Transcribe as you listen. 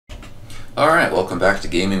Alright, welcome back to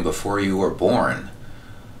Gaming Before You Were Born.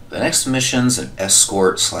 The next mission's an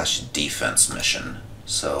escort/defense mission,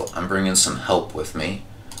 so I'm bringing some help with me,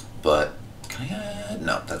 but can I add?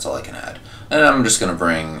 No, that's all I can add. And I'm just going to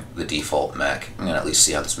bring the default mech. I'm going to at least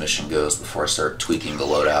see how this mission goes before I start tweaking the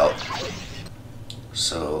loadout.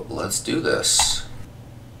 So let's do this.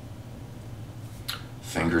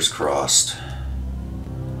 Fingers crossed.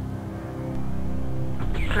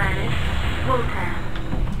 Planet Wotan.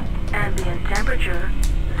 Ambient temperature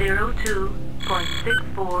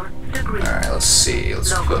 02.64 degrees. Alright, let's see.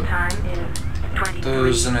 Let's Local put time is 23,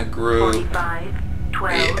 those in a group. 45,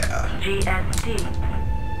 12 Yeah. GST.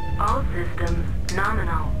 All systems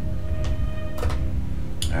nominal.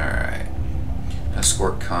 Alright.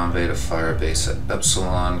 Escort convoy to firebase at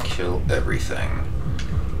Epsilon, kill everything.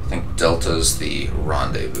 I think Delta's the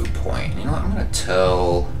rendezvous point. You know what, I'm gonna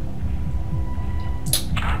tell...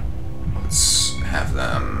 Let's have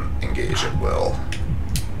them engage at will.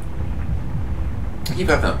 I keep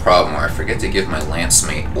having a problem where I forget to give my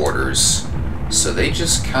lance-mate orders, so they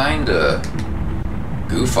just kinda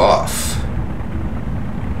goof off.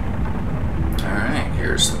 Alright,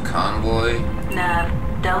 here's the convoy. Nav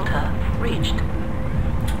Delta reached.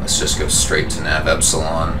 Let's just go straight to Nav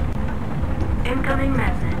Epsilon. Incoming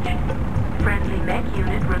message. Friendly mech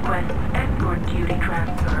unit requests escort duty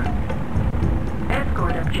transfer.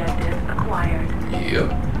 Escort objective acquired.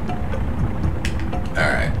 Yep.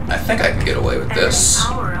 Alright, I think I can get away with this.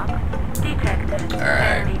 Enemy power-up detected.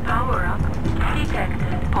 Alright. Enemy power-up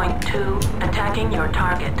detected. Point 2, attacking your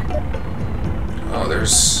target. Oh,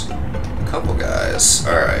 there's a couple guys.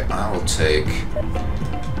 Alright, I will take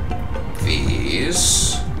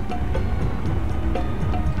these.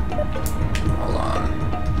 Hold on.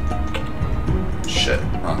 Shit,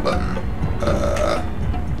 wrong button.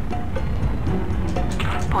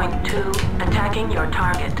 Point 2, attacking your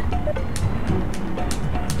target.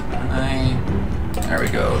 There we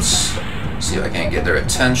go. Let's see if I can't get their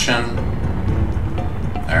attention.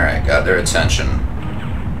 Alright, got their attention.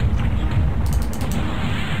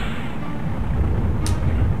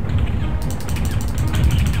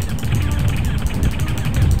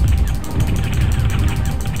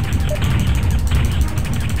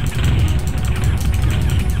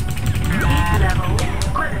 Level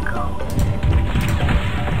critical.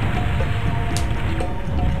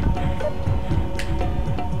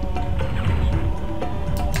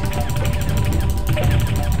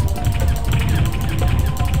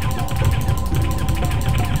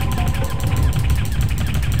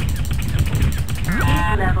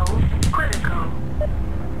 Level critical.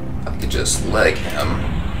 I could just leg him.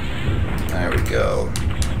 There we go.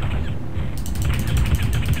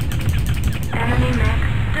 Enemy mech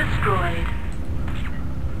destroyed.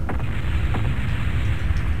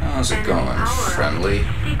 How's it Enemy going, power-up friendly?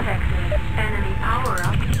 detected. Enemy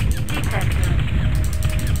power-up detected.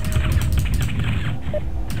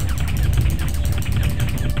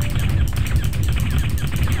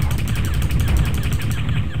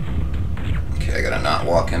 Okay, I gotta not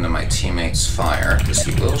walk into my teammate's fire, because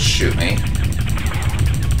he will shoot me.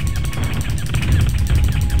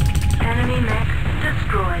 Enemy mech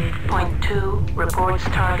destroyed. Point 2, reports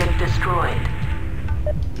target destroyed.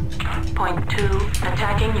 Point 2,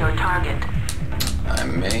 attacking your target. I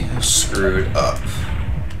may have screwed up.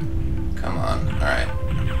 Come on, alright.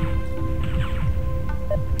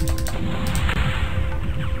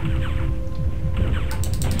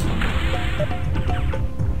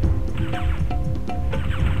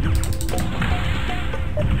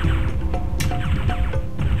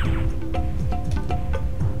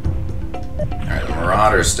 Alright, the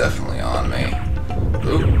Marauder's definitely on me.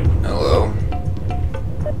 Ooh, hello.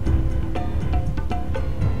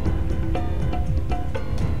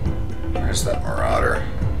 Where's that Marauder?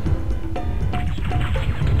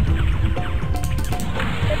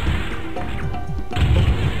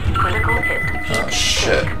 Critical hit. Oh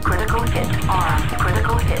shit. Critical hit. Arm.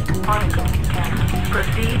 Critical hit. Particle scan.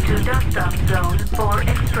 Proceed to dust-up zone for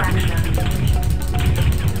extraction.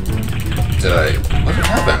 What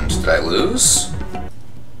happened? Did I lose?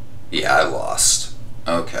 Yeah, I lost.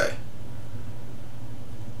 Okay.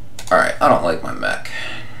 Alright, I don't like my mech.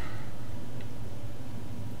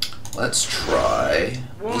 Let's try...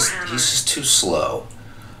 He's just too slow.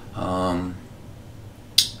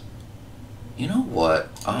 You know what?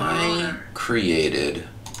 I created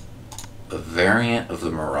a variant of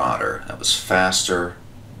the Marauder that was faster,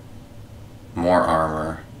 more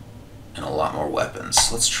armor, and a lot more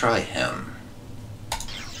weapons. Let's try him.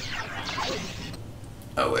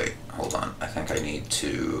 Oh wait, hold on. I think I need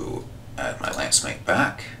to add my lance mate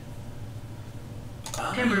back.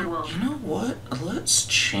 Timberwolf. You know what? Let's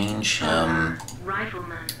change him.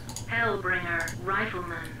 Rifleman. Hellbringer.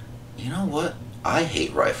 Rifleman. You know what? I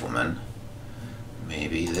hate riflemen.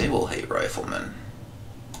 Maybe they will hate riflemen.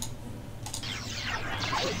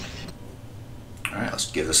 Alright,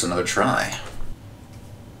 let's give this another try.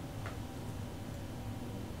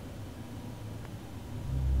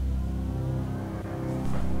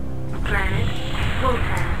 Planet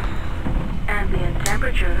Wotan. Ambient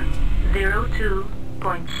temperature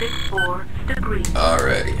 02.64 degrees.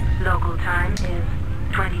 Alrighty. Local time is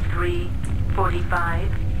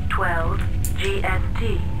 23:45:12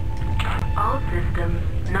 GST. All systems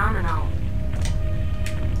nominal.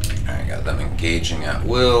 Alright, got them engaging at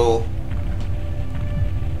will.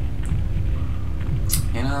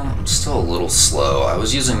 You know, I'm still a little slow. I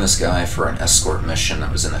was using this guy for an escort mission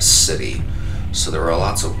that was in a city, so there were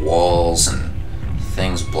lots of walls and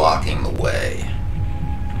things blocking the way.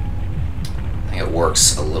 I think it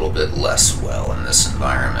works a little bit less well in this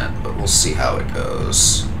environment, but we'll see how it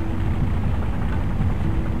goes.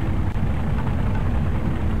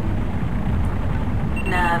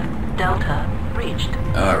 Nav Delta reached.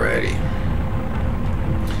 Alrighty.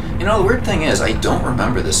 You know, the weird thing is, I don't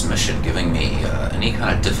remember this mission giving me any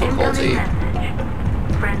kind of difficulty. Incoming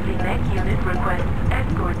message. Friendly mech unit requests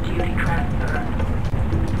escort duty transfer.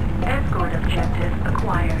 Escort objective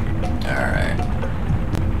acquired. Alright.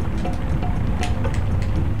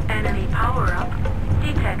 Enemy power-up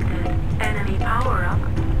detected. Enemy power-up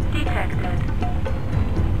detected.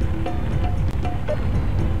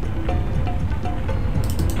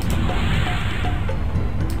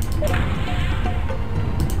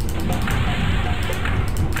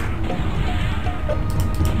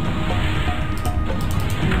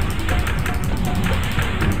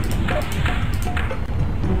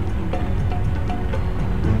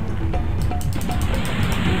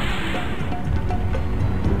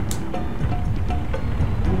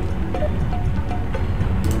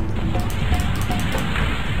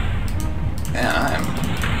 Man,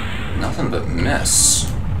 I'm nothing but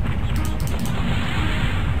miss.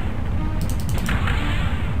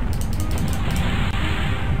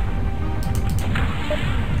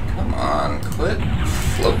 Come on, quit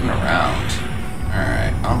floating around.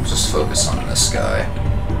 Alright, I'll just focus on this guy.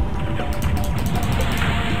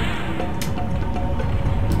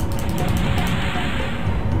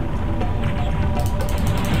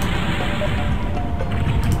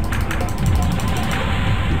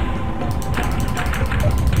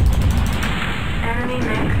 Enemy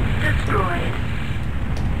mech destroyed.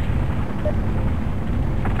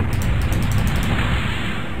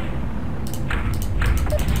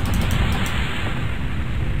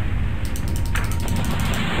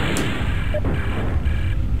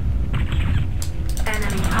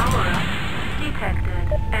 Enemy power-up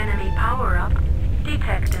detected. Enemy power-up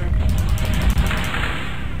detected.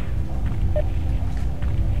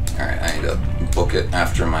 Alright, I need to book it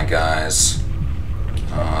after my guys.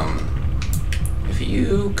 If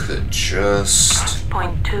you could just...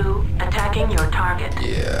 Point 2, attacking your target.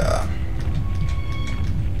 Yeah.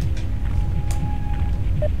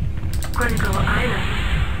 Critical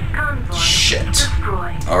island. Convoy Shit.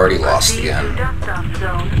 destroyed. Already lost Proceed again. to dust-off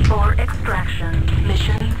zone for extraction.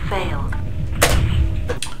 Mission failed.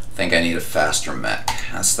 Think I need a faster mech.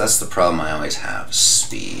 That's the problem I always have.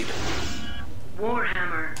 Speed.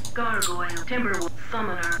 Warhammer, Gargoyle, Timberwolf,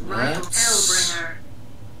 Summoner, Rifle, Let's- Hellbringer.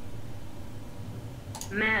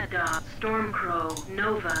 Mad Dog, Stormcrow,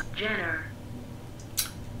 Nova, Jenner.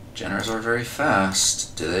 Jenners are very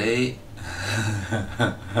fast. Do they?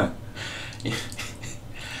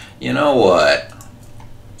 You know what?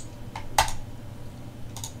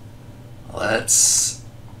 Let's,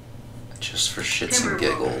 just for shits and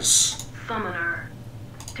giggles. Summoner,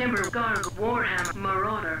 Timber, Gargoyle, Warhammer,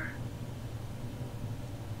 Marauder.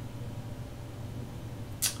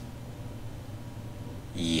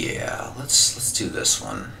 Yeah, let's do this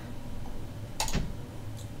one.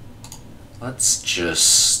 Let's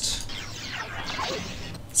just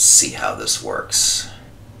see how this works.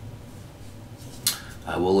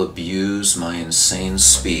 I will abuse my insane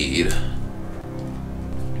speed.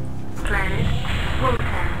 Planet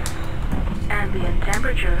Wotan. Ambient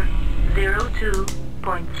temperature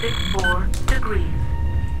 02.64 degrees.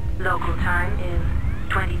 Local time is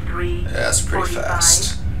 23. Yeah, that's pretty 45,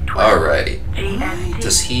 fast. 12 Alrighty. GMT. Why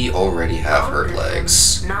does he already have All hurt systems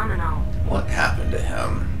legs? Nominal. What happened to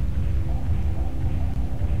him?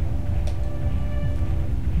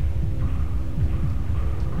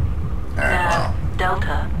 Alright, well.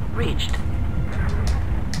 Delta reached.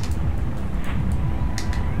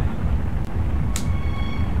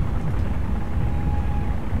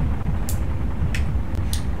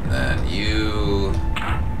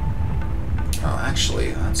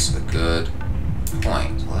 Actually, that's a good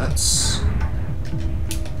point. Let's...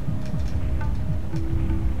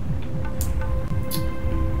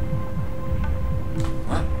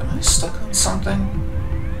 What? Am I stuck on something?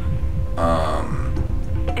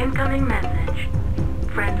 Incoming message.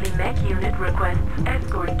 Friendly mech unit requests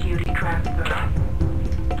escort duty transfer.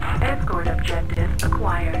 Escort objective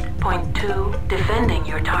acquired. Point 2, defending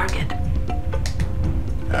your target.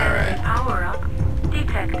 Alright. Enemy power-up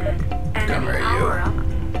detected. Enemy Dumber you. power-up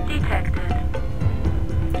detected.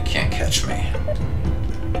 You can't catch me.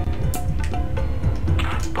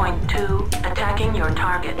 Point 2, attacking your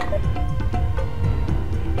target.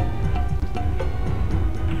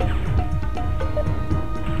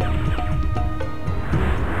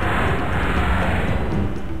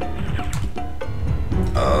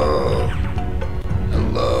 Oh.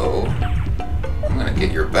 Hello. I'm gonna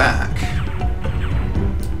get your back.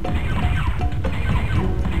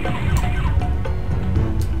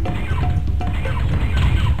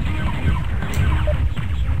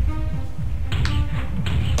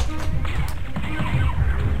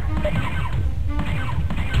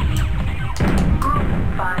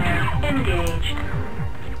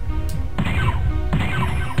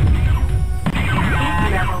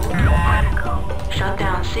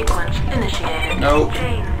 Sequence initiated. Nope.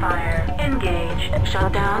 Chain fire engaged.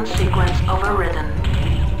 Shutdown sequence overridden.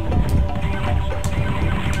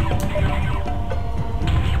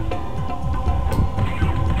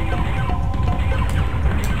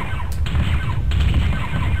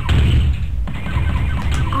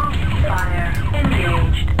 Group fire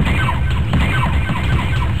engaged.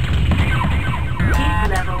 Heat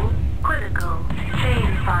level critical. Chain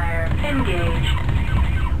fire engaged.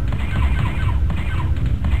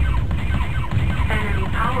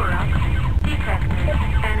 Power-up detected.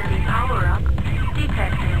 Enemy power-up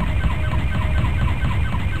detected.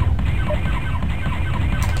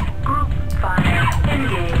 Group fire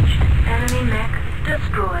engaged. Enemy mech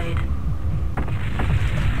destroyed.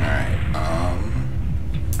 Alright,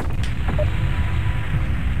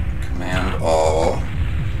 command all.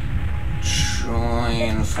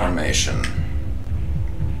 Join formation.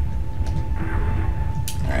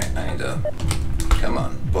 Alright, I need to... Come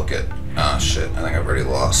on, book it. Ah, shit, I think I've already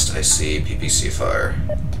lost. I see PPC fire.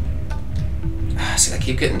 See, I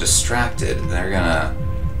keep getting distracted. They're gonna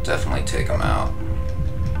definitely take them out.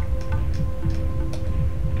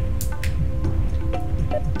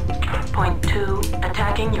 Point 2,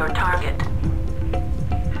 attacking your target.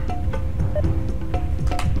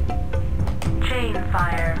 Chain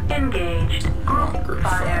fire engaged. Group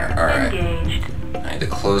fire Alright. engaged. I need to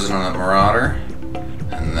close it on that Marauder,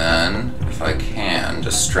 and then, if I can,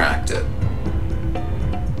 distract it.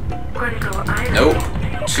 Critical item. Nope.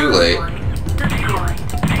 Too late. Destroyed.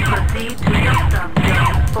 Proceed to the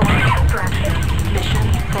subzone for extraction. Mission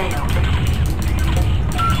failed.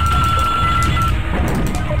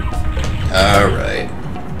 Alright.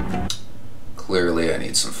 Clearly I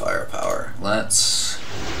need some firepower. Let's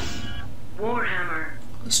Warhammer.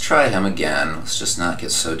 try him again. Let's just not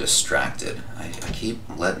get so distracted. I keep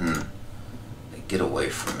letting it get away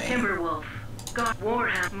from me. Timberwolf. Got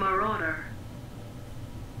Warhammer Marauder.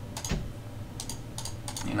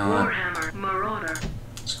 You know what? Warhammer Marauder.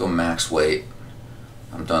 Let's go max weight.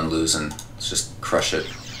 I'm done losing. Let's just crush it.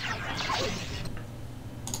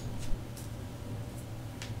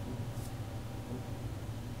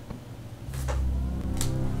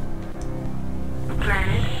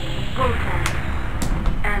 Planet Vulcan.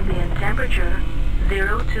 Ambient temperature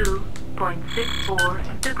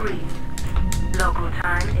 02.64 degrees. Local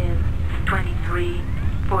time is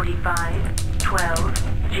 23:45:12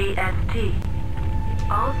 GST.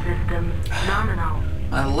 All systems nominal.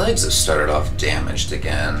 My legs have started off damaged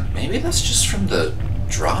again. Maybe that's just from the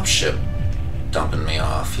dropship dumping me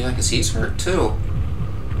off. Yeah, because he's hurt too.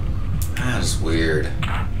 That is weird.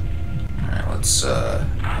 Alright, let's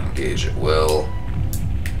engage at will.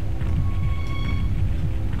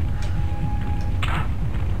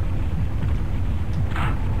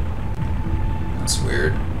 That's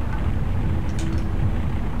weird.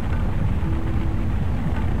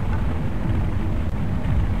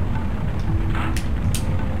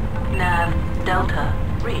 Nav Delta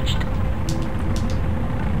reached.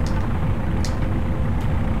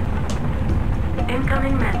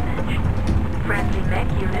 Incoming message. Friendly mech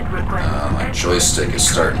unit request. My joystick is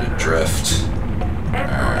starting to drift.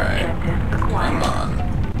 Alright, come on.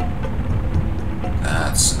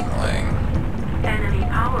 That's annoying. Enemy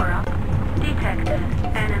power-up detected.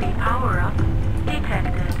 Enemy power-up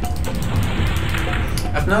detected.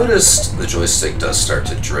 I've noticed the joystick does start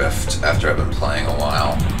to drift after I've been playing a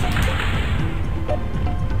while.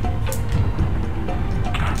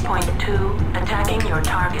 your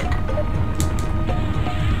target.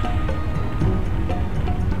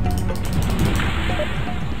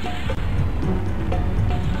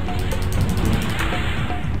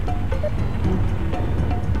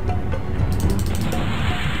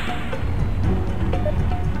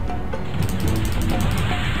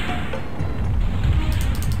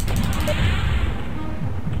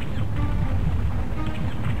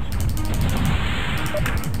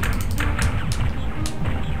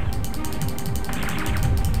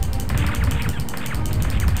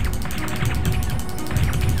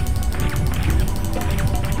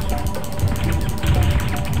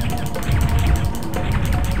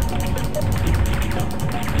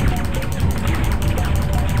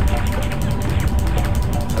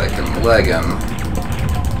 Leg him.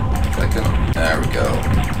 If I can, there we go.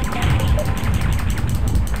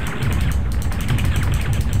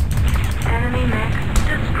 Enemy mech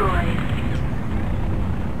destroyed.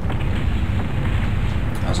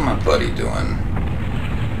 How's my buddy doing?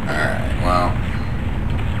 Alright, well.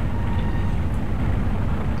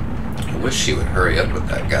 I wish he would hurry up with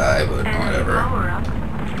that guy, but Enemy whatever. Power-up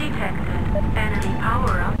detected. Enemy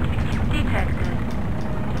power-up detected.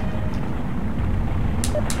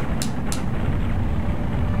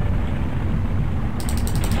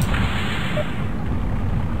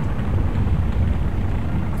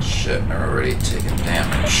 Shit, they're already taking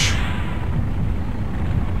damage.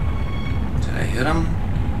 Did I hit him?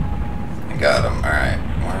 I got him. Alright,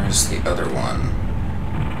 where's the other one?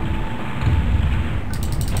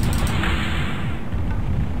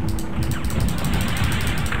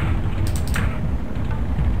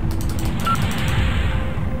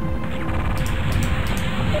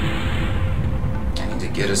 I need to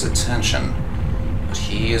get his attention, but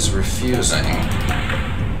he is refusing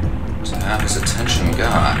to have his attention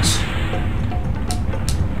got.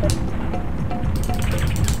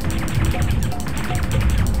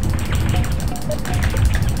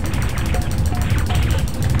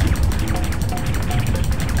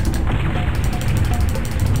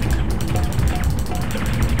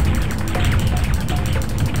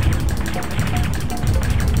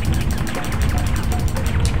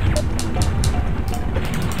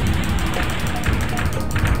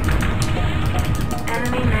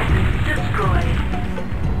 Enemy mech destroyed.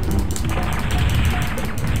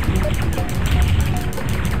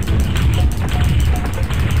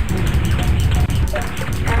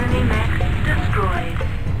 Enemy mech destroyed.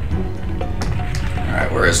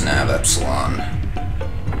 Alright, where is Nav Epsilon?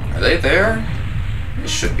 Are they there? They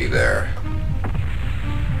should be there.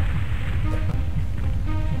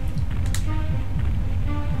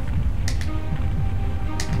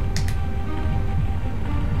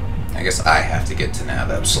 I guess I have to get to Nav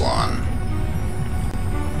Epsilon.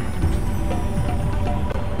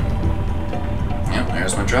 Yep,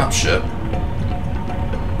 there's my dropship.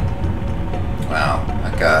 Wow,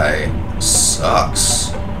 that guy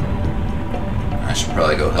sucks. I should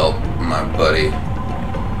probably go help my buddy,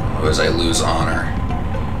 otherwise I lose honor.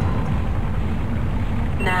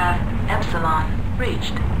 Nav Epsilon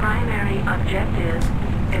reached. Primary objective: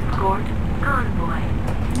 escort convoy.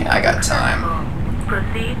 Yeah, I got time.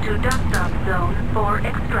 Proceed to dust-off zone for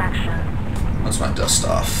extraction. What's my dust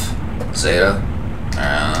off? Zeta?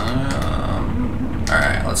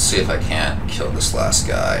 Alright, let's see if I can't kill this last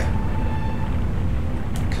guy.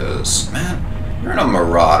 Because, man, you're a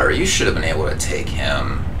marauder. You should have been able to take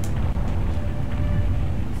him.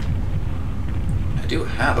 I do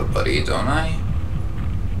have a buddy, don't I?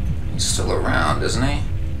 He's still around, isn't he?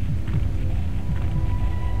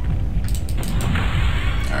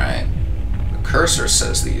 Alright. The cursor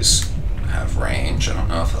says these have range. I don't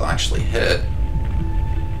know if they'll actually hit.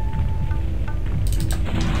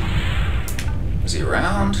 Is he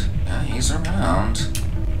around? Yeah, he's around.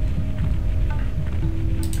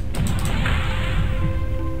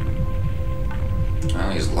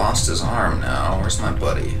 Well, he's lost his arm now. Where's my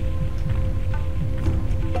buddy?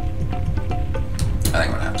 I think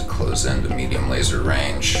I'm gonna have to close into medium laser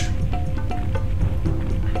range.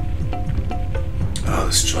 Oh,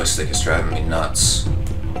 this joystick is driving me nuts.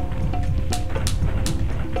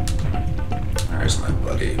 Where's my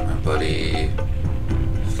buddy? My buddy,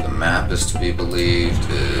 if the map is to be believed,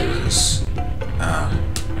 is... Alright,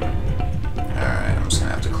 I'm just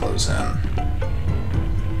gonna have to close in.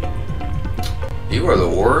 You are the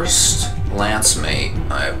worst lance mate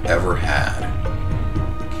I've ever had.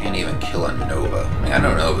 Can't even kill a Nova. I mean, I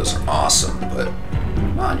know Novas are awesome, but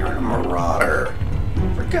come on, you're a marauder.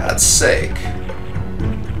 For God's sake.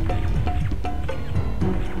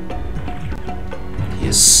 He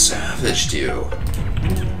has savaged you.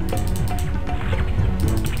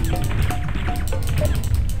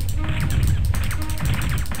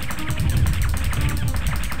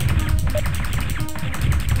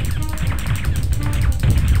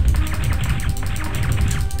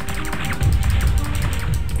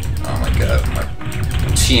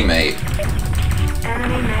 teammate.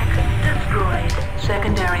 Enemy mech destroyed.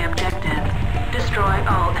 Secondary objective. Destroy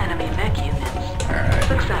all enemy mech units. Alright.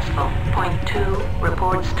 Successful. Point 2.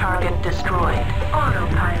 Reports target destroyed.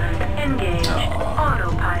 Autopilot engaged.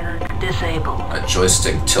 Autopilot disabled. A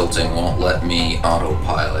joystick tilting won't let me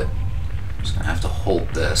autopilot. I'm just gonna have to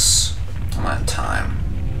hold this. I'm gonna have time.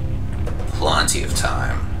 Plenty of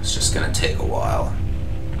time. It's just gonna take a while.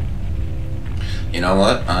 You know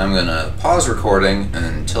what? I'm gonna pause recording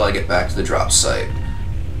until I get back to the drop site.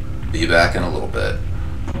 Be back in a little bit.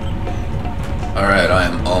 Alright, I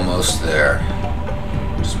am almost there.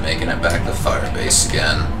 Just making it back to Firebase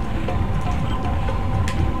again.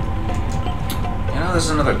 You know, there's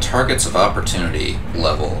another Targets of Opportunity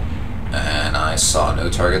level, and I saw no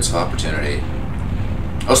Targets of Opportunity.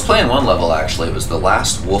 I was playing one level actually, it was the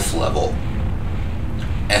last wolf level.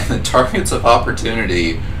 And the Targets of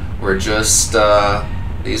Opportunity were just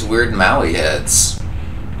these weird Maui heads.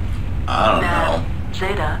 I don't know.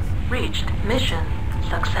 Zeta reached. Mission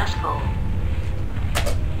successful.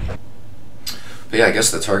 But yeah, I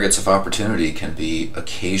guess the Targets of Opportunity can be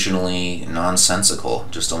occasionally nonsensical,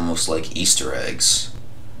 just almost like Easter eggs.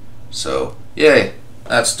 So, yay,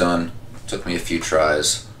 that's done. Took me a few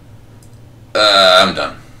tries. I'm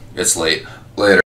done. It's late. Later.